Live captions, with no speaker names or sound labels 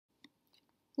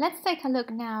Let's take a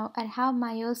look now at how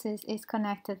meiosis is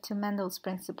connected to Mendel's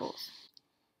principles.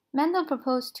 Mendel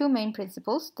proposed two main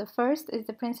principles. The first is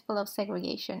the principle of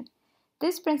segregation.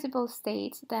 This principle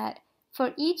states that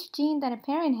for each gene that a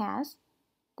parent has,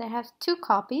 that has two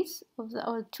copies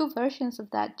or two versions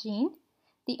of that gene,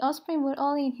 the offspring will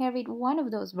only inherit one of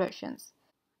those versions.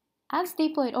 As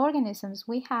diploid organisms,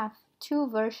 we have two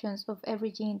versions of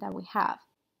every gene that we have,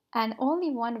 and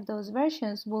only one of those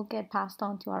versions will get passed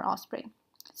on to our offspring.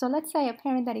 So let's say a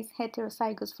parent that is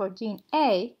heterozygous for gene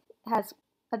A has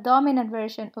a dominant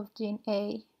version of gene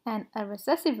A and a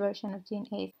recessive version of gene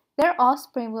A. Their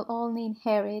offspring will only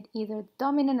inherit either the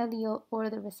dominant allele or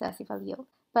the recessive allele,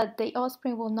 but the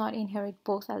offspring will not inherit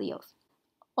both alleles.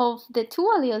 Of the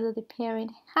two alleles that the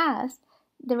parent has,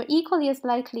 they're equally as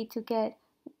likely to get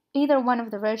either one of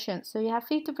the versions. So you have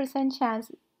 50%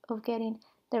 chance of getting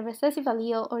the recessive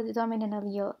allele or the dominant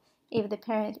allele if the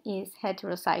parent is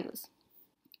heterozygous.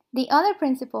 The other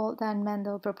principle that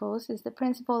Mendel proposed is the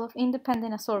principle of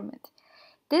independent assortment.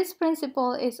 This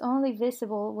principle is only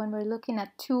visible when we're looking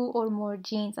at two or more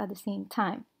genes at the same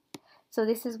time. So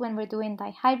this is when we're doing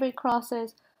dihybrid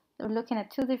crosses, we're looking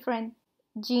at two different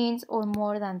genes or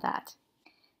more than that.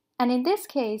 And in this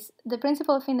case, the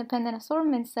principle of independent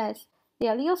assortment says the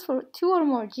alleles for two or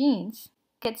more genes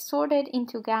get sorted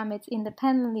into gametes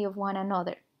independently of one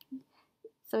another.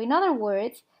 So in other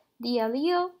words, the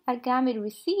allele a gamete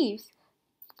receives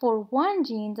for one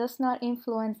gene does not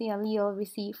influence the allele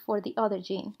received for the other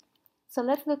gene. So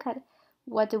let's look at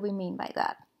what do we mean by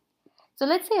that. So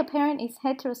let's say a parent is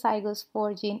heterozygous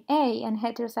for gene A and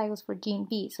heterozygous for gene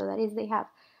B. So that is, they have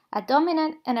a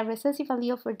dominant and a recessive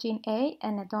allele for gene A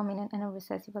and a dominant and a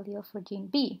recessive allele for gene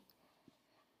B.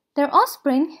 Their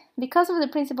offspring, because of the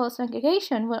principle of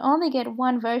segregation, will only get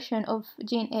one version of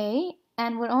gene A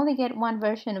and will only get one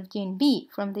version of gene B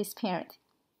from this parent.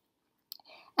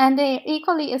 And they are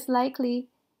equally as likely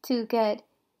to get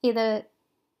either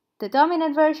the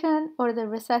dominant version or the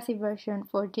recessive version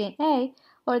for gene A,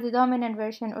 or the dominant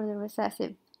version or the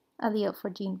recessive allele for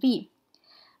gene B.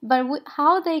 But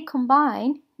how they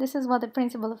combine, this is what the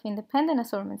principle of independent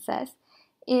assortment says,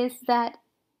 is that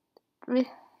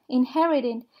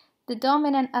inheriting the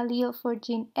dominant allele for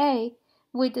gene A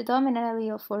with the dominant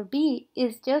allele for B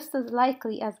is just as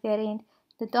likely as getting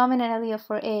the dominant allele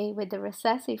for A with the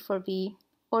recessive for B,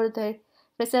 or the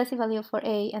recessive allele for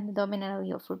A and the dominant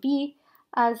allele for B,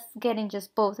 as getting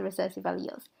just both recessive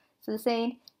alleles. So they're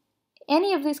saying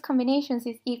any of these combinations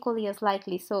is equally as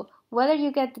likely. So whether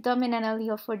you get the dominant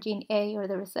allele for gene A or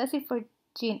the recessive for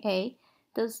gene A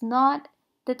does not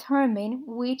determine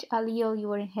which allele you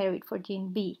will inherit for gene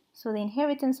B. So the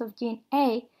inheritance of gene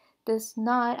A does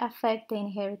not affect the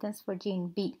inheritance for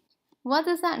gene B. What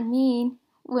does that mean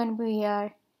when we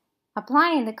are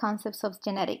applying the concepts of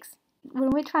genetics? When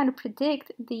we're trying to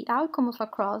predict the outcome of a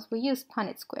cross, we use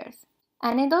Punnett squares.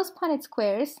 And in those Punnett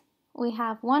squares, we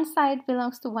have one side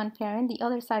belongs to one parent, the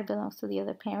other side belongs to the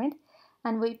other parent.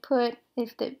 And we put,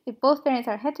 if both parents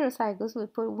are heterozygous, we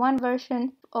put one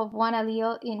version of one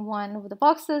allele in one of the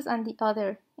boxes and the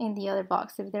other in the other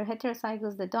box. If they're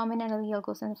heterozygous, the dominant allele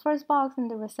goes in the first box and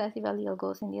the recessive allele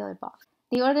goes in the other box.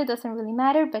 The order doesn't really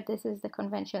matter, but this is the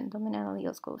convention. Dominant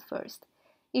alleles go first.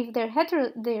 If they're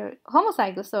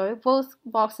homozygous, both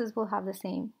boxes will have the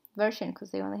same version because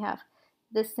they only have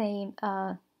the same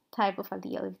type of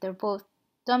allele, if they're both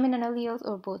dominant alleles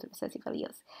or both recessive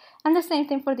alleles. And the same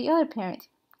thing for the other parent.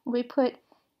 We put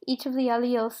each of the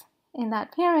alleles in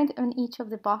that parent on each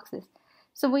of the boxes.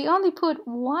 So we only put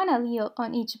one allele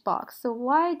on each box. So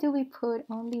why do we put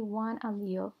only one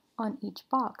allele on each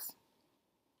box?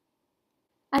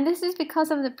 And this is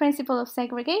because of the principle of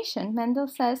segregation. Mendel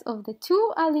says of the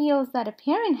two alleles that a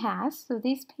parent has, so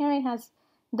this parent has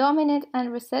dominant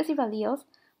and recessive alleles,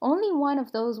 only one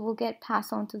of those will get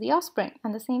passed on to the offspring.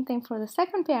 And the same thing for the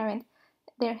second parent.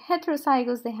 They're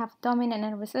heterozygous, they have dominant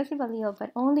and recessive allele,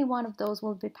 but only one of those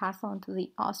will be passed on to the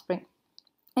offspring.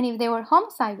 And if they were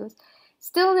homozygous,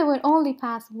 still they would only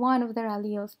pass one of their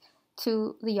alleles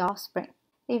to the offspring.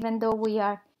 Even though we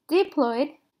are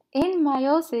diploid, in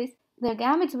meiosis, the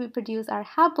gametes we produce are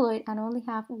haploid and only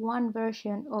have one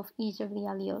version of each of the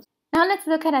alleles. Now let's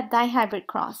look at a dihybrid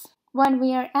cross. When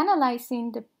we are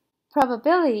analyzing the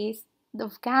probabilities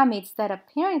of gametes that a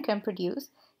parent can produce,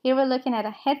 here we're looking at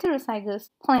a heterozygous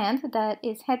plant that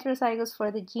is heterozygous for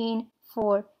the gene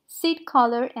for seed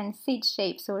color and seed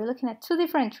shape. So we're looking at two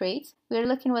different traits. We're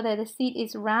looking whether the seed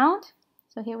is round,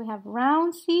 so here we have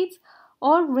round seeds,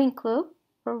 or wrinkle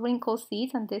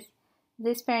seeds, and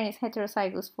this parent is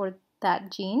heterozygous for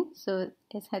that gene, so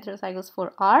it's heterozygous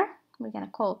for R. We're going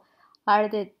to call R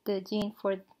the gene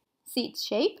for seed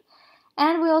shape.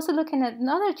 And we're also looking at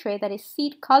another trait that is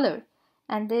seed color.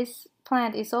 And this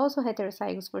plant is also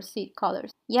heterozygous for seed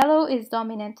colors. Yellow is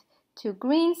dominant to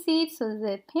green seeds, so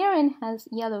the parent has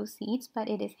yellow seeds, but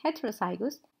it is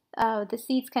heterozygous. The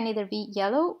seeds can either be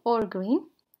yellow or green.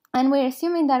 And we're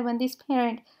assuming that when this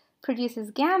parent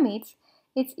produces gametes,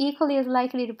 it's equally as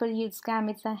likely to produce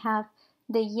gametes that have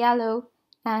the yellow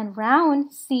and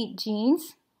round seed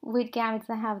genes with gametes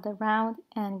that have the round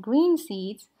and green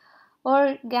seeds,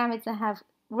 or gametes that have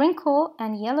wrinkle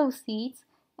and yellow seeds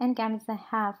and gametes that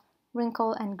have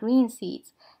wrinkle and green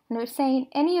seeds. And we're saying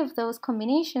any of those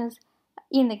combinations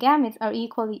in the gametes are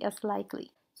equally as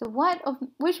likely. So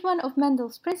which one of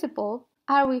Mendel's principles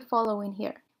are we following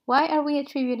here? Why are we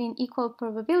attributing equal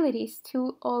probabilities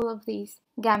to all of these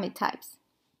gamete types?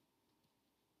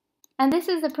 And this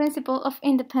is the principle of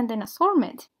independent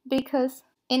assortment, because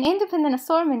in independent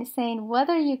assortment is saying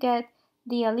whether you get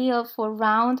the allele for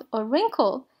round or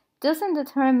wrinkle doesn't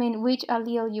determine which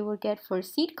allele you will get for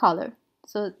seed color.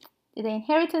 So the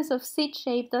inheritance of seed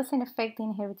shape doesn't affect the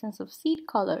inheritance of seed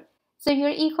color. So you're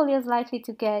equally as likely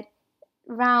to get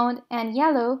round and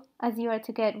yellow as you are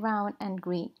to get round and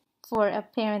green for a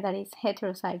parent that is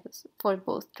heterozygous for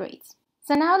both traits.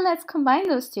 So now let's combine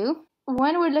those two.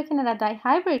 When we're looking at a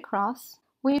dihybrid cross,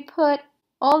 we put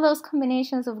all those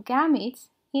combinations of gametes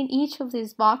in each of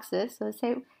these boxes. So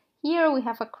say here we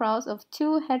have a cross of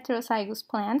two heterozygous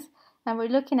plants, and we're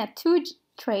looking at two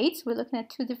traits. We're looking at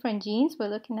two different genes. We're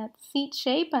looking at seed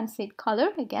shape and seed color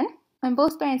again. And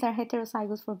both parents are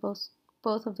heterozygous for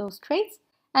both of those traits.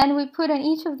 And we put in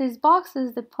each of these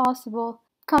boxes the possible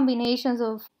combinations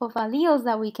of alleles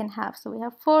that we can have. So we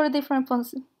have 4 different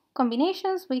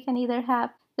combinations. We can either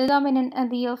have the dominant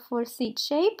allele for seed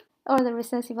shape or the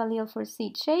recessive allele for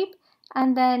seed shape.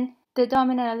 And then the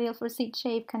dominant allele for seed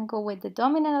shape can go with the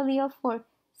dominant allele for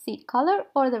seed color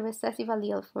or the recessive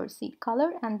allele for seed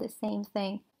color. And the same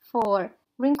thing for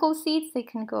wrinkle seeds. They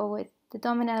can go with the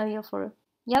dominant allele for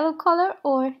yellow color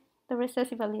or the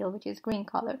recessive allele, which is green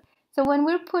color. So when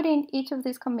we're putting each of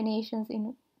these combinations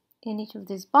in each of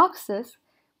these boxes,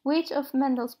 which of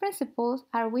Mendel's principles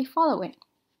are we following?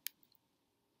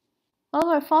 Well,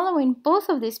 we're following both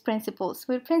of these principles.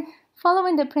 We're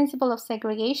following the principle of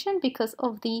segregation because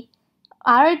of the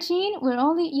R gene. We're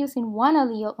only using one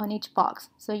allele on each box.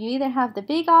 So you either have the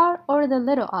big R or the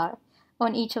little r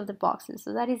on each of the boxes.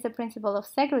 So that is the principle of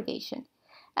segregation.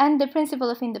 And the principle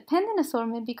of independent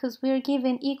assortment because we're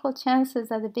given equal chances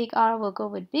that the big R will go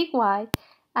with big Y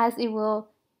as it will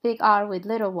big R with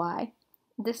little y.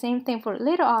 The same thing for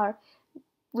little r.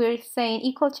 We're saying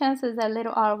equal chances that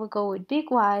little r will go with big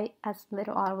Y as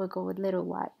little r will go with little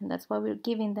y. And that's why we're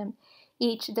giving them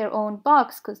each their own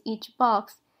box, because each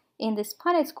box in this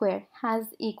Punnett square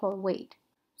has equal weight.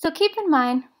 So keep in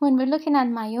mind when we're looking at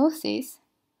meiosis,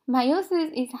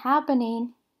 meiosis is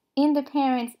happening in the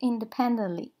parents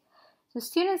independently. So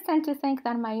students tend to think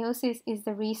that meiosis is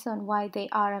the reason why they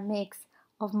are a mix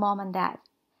of mom and dad.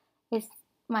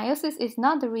 Meiosis is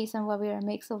not the reason why we are a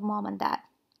mix of mom and dad.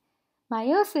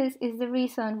 Meiosis is the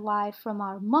reason why from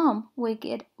our mom we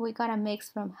got a mix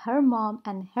from her mom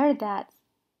and her dad's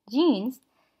genes,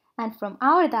 and from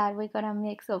our dad we got a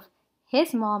mix of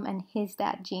his mom and his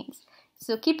dad genes.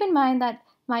 So keep in mind that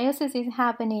meiosis is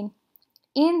happening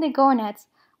in the gonads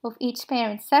of each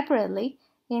parent separately,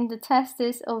 in the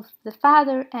testes of the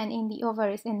father and in the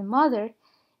ovaries in the mother,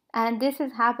 and this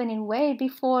is happening way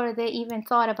before they even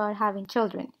thought about having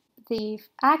children. The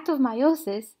act of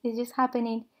meiosis is just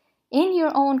happening in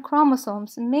your own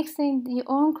chromosomes, mixing your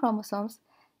own chromosomes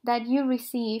that you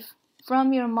receive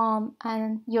from your mom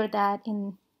and your dad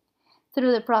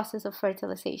through the process of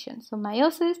fertilization. So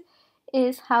meiosis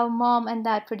is how mom and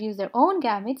dad produce their own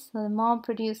gametes. So the mom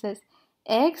produces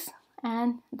eggs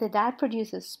and the dad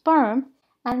produces sperm,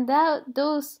 and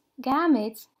those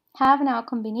gametes have now a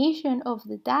combination of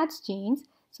the dad's genes.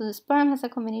 So the sperm has a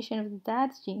combination of the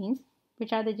dad's genes,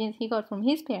 which are the genes he got from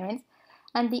his parents,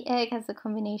 and the egg has a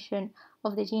combination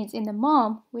of the genes in the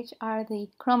mom, which are the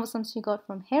chromosomes she got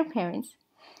from her parents.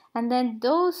 And then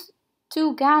those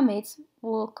two gametes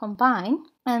will combine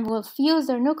and will fuse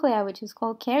their nuclei, which is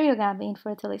called karyogamy in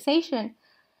fertilization.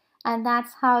 And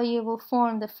that's how you will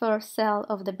form the first cell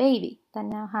of the baby that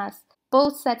now has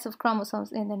both sets of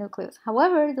chromosomes in the nucleus.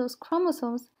 However, those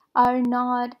chromosomes are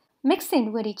not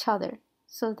mixing with each other.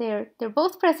 So they're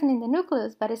both present in the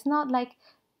nucleus, but it's not like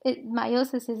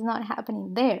meiosis is not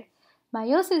happening there.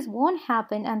 Meiosis won't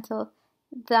happen until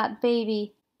that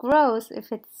baby grows,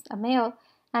 if it's a male,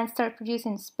 and start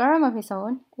producing sperm of his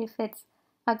own. If it's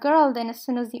a girl, then as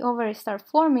soon as the ovaries start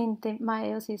forming, the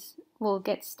meiosis will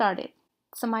get started.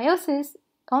 So meiosis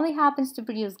only happens to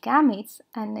produce gametes,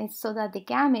 and it's so that the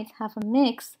gametes have a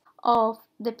mix of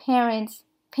the parents'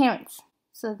 parents.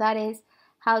 So that is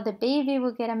how the baby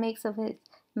will get a mix of its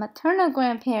maternal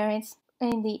grandparents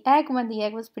in the egg when the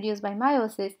egg was produced by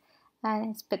meiosis,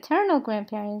 and its paternal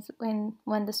grandparents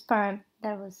when the sperm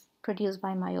that was produced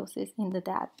by meiosis in the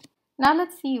dad. Now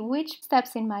let's see which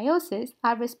steps in meiosis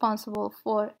are responsible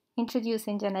for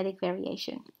introducing genetic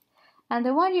variation. And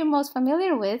the one you're most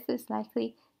familiar with is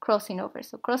likely crossing over.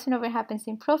 So crossing over happens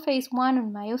in prophase 1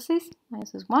 in meiosis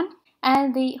 1,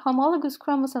 and the homologous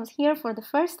chromosomes here for the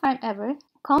first time ever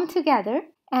come together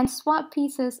and swap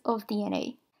pieces of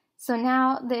DNA. So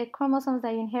now the chromosomes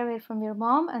that you inherit from your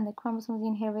mom and the chromosomes you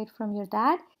inherit from your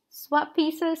dad swap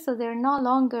pieces, so they're no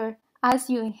longer as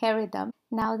you inherit them.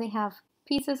 Now they have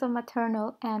pieces of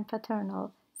maternal and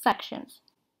paternal sections.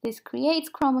 This creates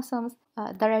chromosomes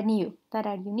that are new, that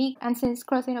are unique. And since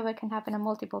crossing over can happen in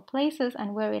multiple places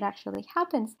and where it actually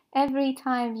happens, every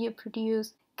time you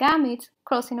produce gametes,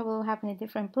 crossing over will happen in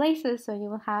different places, so you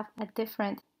will have a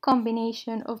different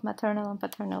combination of maternal and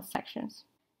paternal sections.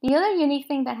 The other unique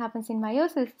thing that happens in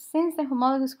meiosis, since the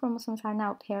homologous chromosomes are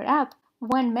now paired up,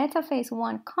 when metaphase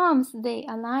 1 comes, they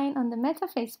align on the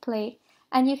metaphase plate,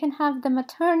 and you can have the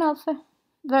maternal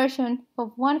version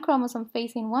of one chromosome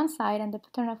facing one side and the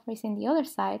paternal facing the other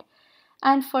side.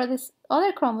 And for this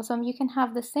other chromosome, you can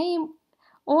have the same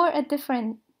or a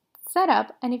different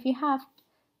setup. And if you have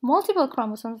multiple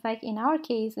chromosomes, like in our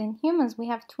case, in humans, we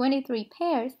have 23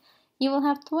 pairs, you will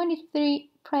have 23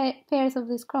 pairs of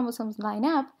these chromosomes line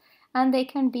up, and they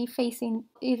can be facing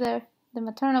either the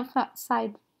maternal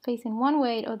side facing one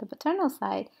way or the paternal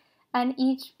side, and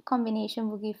each combination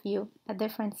will give you a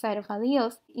different set of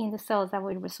alleles in the cells that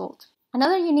will result.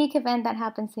 Another unique event that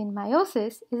happens in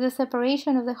meiosis is the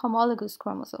separation of the homologous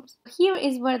chromosomes. Here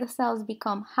is where the cells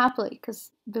become haploid,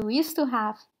 because we used to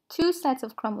have two sets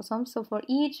of chromosomes. So for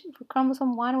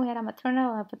chromosome 1, we had a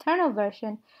maternal and a paternal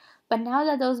version. But now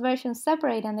that those versions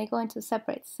separate and they go into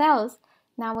separate cells,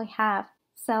 now we have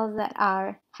cells that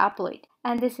are haploid.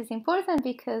 And this is important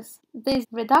because this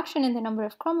reduction in the number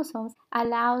of chromosomes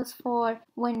allows for,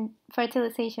 when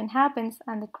fertilization happens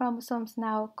and the chromosomes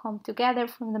now come together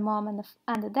from the mom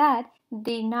and the dad,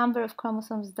 the number of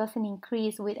chromosomes doesn't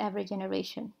increase with every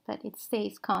generation, but it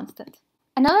stays constant.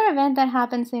 Another event that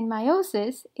happens in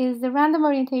meiosis is the random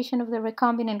orientation of the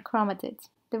recombinant chromatids.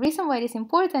 The reason why it is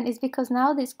important is because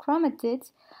now these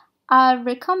chromatids are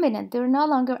recombinant. They're no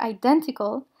longer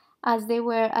identical as they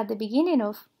were at the beginning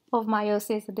of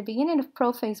meiosis, at the beginning of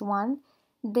prophase 1.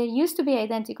 They used to be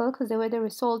identical because they were the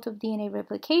result of DNA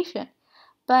replication.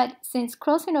 But since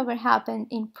crossing over happened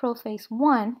in prophase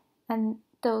 1 and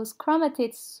those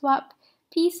chromatids swap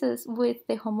pieces with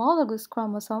the homologous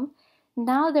chromosome,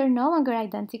 now they're no longer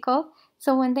identical.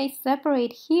 So when they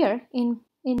separate here in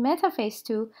metaphase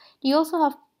 2, you also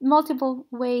have multiple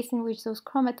ways in which those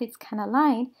chromatids can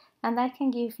align, and that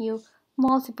can give you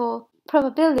multiple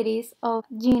probabilities of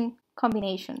gene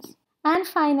combinations. And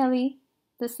finally,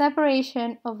 the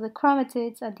separation of the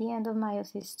chromatids at the end of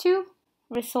meiosis 2,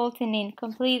 resulting in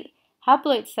complete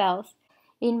haploid cells.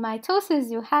 In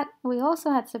mitosis, we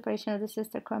also had separation of the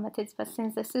sister chromatids, but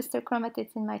since the sister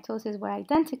chromatids in mitosis were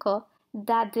identical,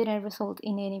 that didn't result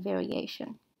in any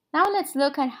variation. Now let's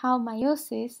look at how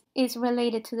meiosis is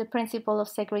related to the principle of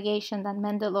segregation that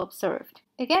Mendel observed.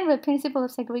 Again, the principle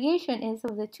of segregation is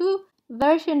of the two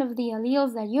versions of the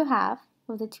alleles that you have,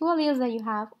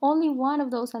 only one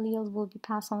of those alleles will be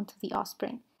passed on to the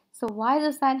offspring. So why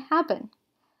does that happen?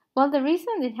 Well, the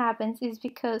reason it happens is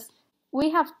because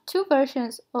we have two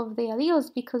versions of the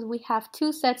alleles because we have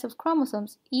two sets of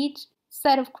chromosomes. Each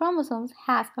set of chromosomes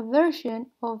has a version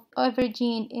of every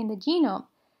gene in the genome.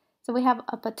 So we have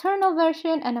a paternal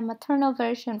version and a maternal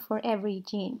version for every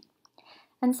gene.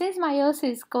 And since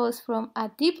meiosis goes from a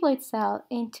diploid cell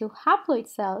into haploid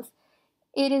cells,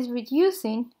 it is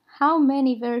reducing how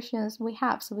many versions we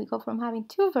have. So we go from having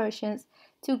two versions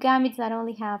to gametes that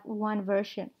only have one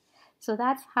version. So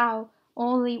that's how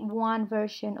only one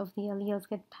version of the alleles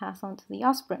get passed on to the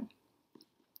offspring.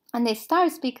 And this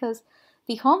starts because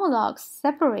the homologs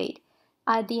separate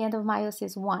at the end of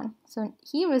meiosis 1. So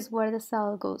here is where the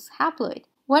cell goes haploid.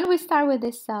 When we start with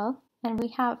this cell and we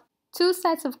have two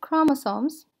sets of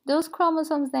chromosomes, those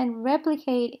chromosomes then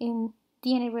replicate in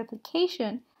DNA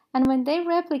replication. And when they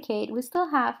replicate, we still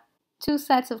have two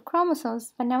sets of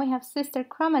chromosomes, but now we have sister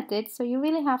chromatids. So you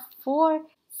really have 4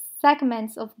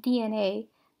 segments of DNA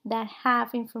that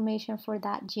have information for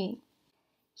that gene.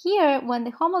 Here, when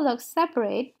the homologs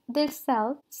separate, this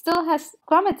cell still has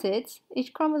chromatids.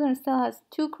 Each chromosome still has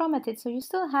 2 chromatids, so you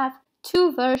still have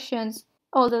 2 versions,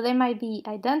 although they might be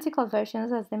identical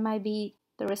versions, as they might be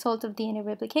the result of DNA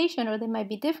replication, or there might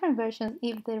be different versions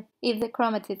if the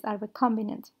chromatids are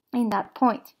recombinant in that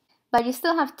point. But you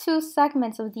still have 2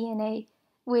 segments of DNA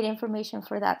with information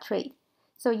for that trait.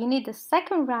 So you need the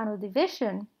second round of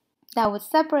division that would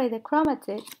separate the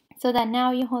chromatids so that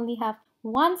now you only have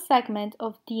 1 segment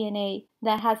of DNA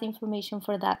that has information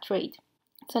for that trait.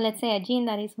 So let's say a gene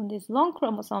that is on this long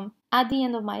chromosome, at the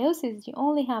end of meiosis, you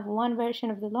only have 1 version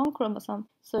of the long chromosome,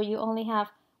 so you only have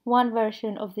 1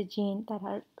 version of the genes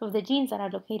that are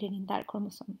located in that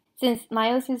chromosome. Since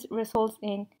meiosis results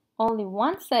in only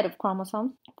 1 set of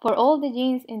chromosomes, for all the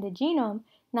genes in the genome,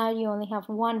 now you only have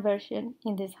 1 version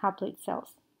in these haploid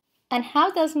cells. And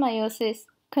how does meiosis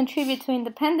contribute to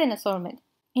independent assortment?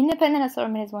 Independent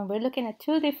assortment is when we're looking at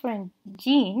 2 different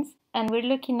genes and we're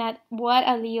looking at what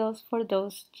alleles for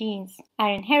those genes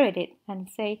are inherited, and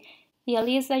say the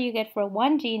alleles that you get for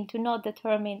one gene do not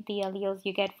determine the alleles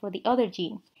you get for the other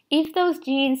gene. If those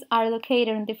genes are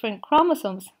located on different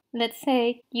chromosomes, let's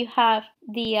say you have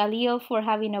the allele for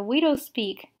having a widow's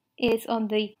peak is on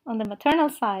the maternal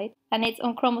side and it's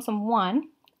on chromosome 1,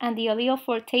 and the allele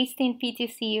for tasting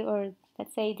PTC, or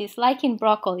let's say disliking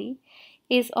broccoli,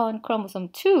 is on chromosome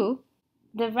 2,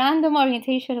 the random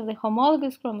orientation of the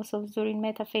homologous chromosomes during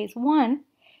metaphase 1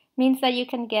 means that you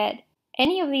can get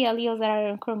any of the alleles that are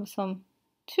on chromosome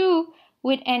 2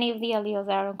 with any of the alleles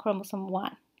that are on chromosome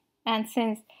 1. And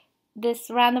since this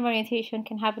random orientation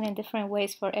can happen in different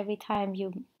ways for every time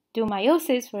you do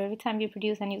meiosis, for every time you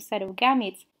produce a new set of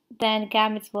gametes, then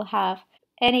gametes will have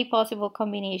any possible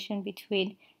combination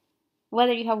between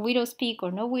whether you have widow's peak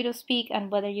or no widow's peak,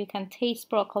 and whether you can taste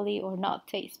broccoli or not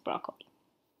taste broccoli.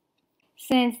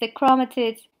 Since the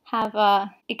chromatids have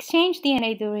exchanged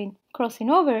DNA during crossing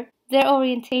over, their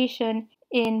orientation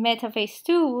in metaphase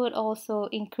 2 would also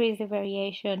increase the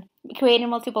variation, creating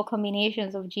multiple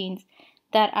combinations of genes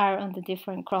that are on the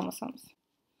different chromosomes.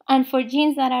 And for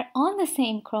genes that are on the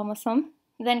same chromosome,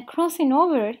 then crossing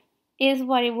over is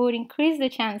what it would increase the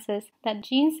chances that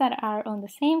genes that are on the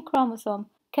same chromosome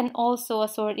can also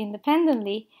assort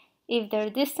independently if they're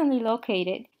distantly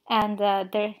located, and there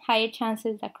are higher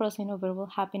chances that crossing over will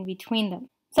happen between them.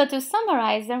 So to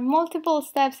summarize, there are multiple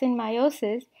steps in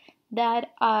meiosis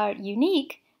that are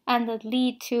unique and that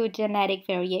lead to genetic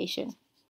variation.